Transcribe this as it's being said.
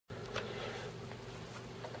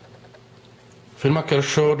Firma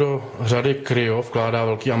Cryo do řady Cryo vkládá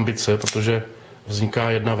velké ambice, protože vzniká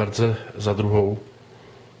jedna verze za druhou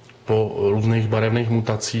po různých barevných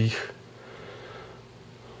mutacích.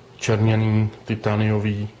 Černěný,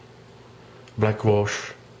 titaniový, black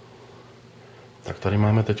wash. Tak tady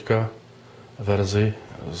máme teďka verzi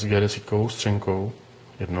s G10 střenkou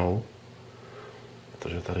jednou.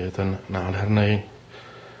 Protože tady je ten nádherný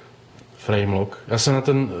Framelock. Já se na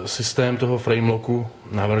ten systém toho Framelocku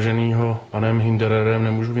navrženýho panem Hindererem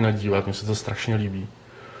nemůžu vynadívat, mně se to strašně líbí.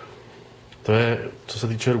 To je, co se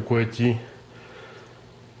týče rukojeti,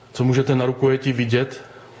 co můžete na rukojeti vidět,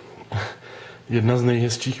 jedna z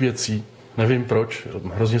nejhezčích věcí. Nevím proč,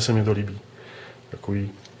 hrozně se mi to líbí.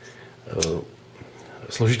 Takový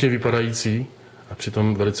složitě vypadající a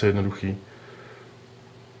přitom velice jednoduchý.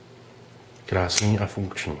 Krásný a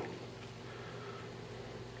funkční.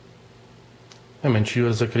 Je menší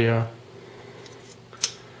verze Crya.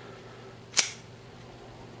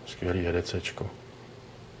 Skvělý EDCčko.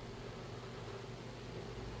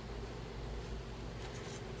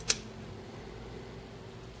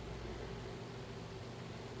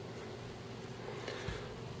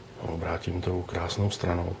 Obrátím tou krásnou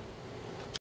stranou.